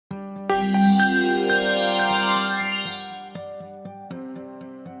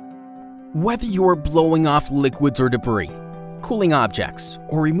Whether you're blowing off liquids or debris, cooling objects,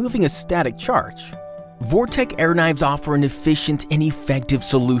 or removing a static charge, Vortec Air Knives offer an efficient and effective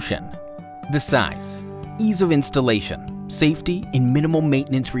solution. The size, ease of installation, safety, and minimal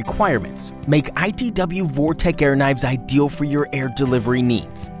maintenance requirements make ITW Vortec Air Knives ideal for your air delivery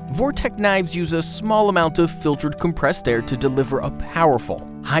needs. Vortec knives use a small amount of filtered compressed air to deliver a powerful,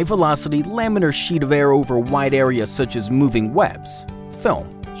 high-velocity laminar sheet of air over wide areas such as moving webs,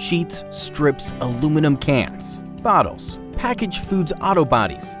 film, sheets, strips, aluminum cans, bottles, packaged foods auto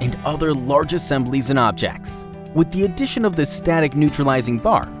bodies, and other large assemblies and objects. With the addition of the static neutralizing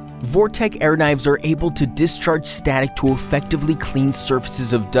bar, Vortec Air Knives are able to discharge static to effectively clean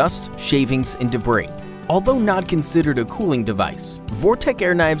surfaces of dust, shavings, and debris. Although not considered a cooling device, Vortec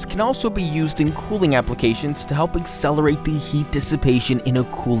Air Knives can also be used in cooling applications to help accelerate the heat dissipation in a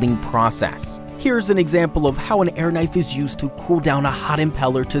cooling process. Here's an example of how an air knife is used to cool down a hot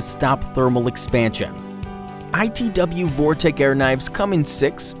impeller to stop thermal expansion. ITW Vortec Air Knives come in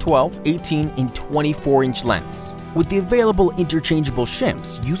 6, 12, 18, and 24-inch lengths. With the available interchangeable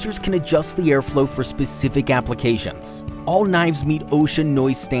shims, users can adjust the airflow for specific applications. All knives meet OSHA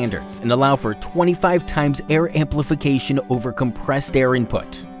noise standards and allow for 25 times air amplification over compressed air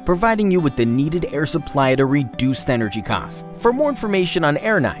input, providing you with the needed air supply at a reduced energy cost. For more information on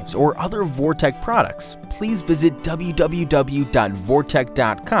air knives or other Vortec products, please visit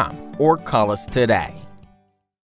www.vortec.com or call us today.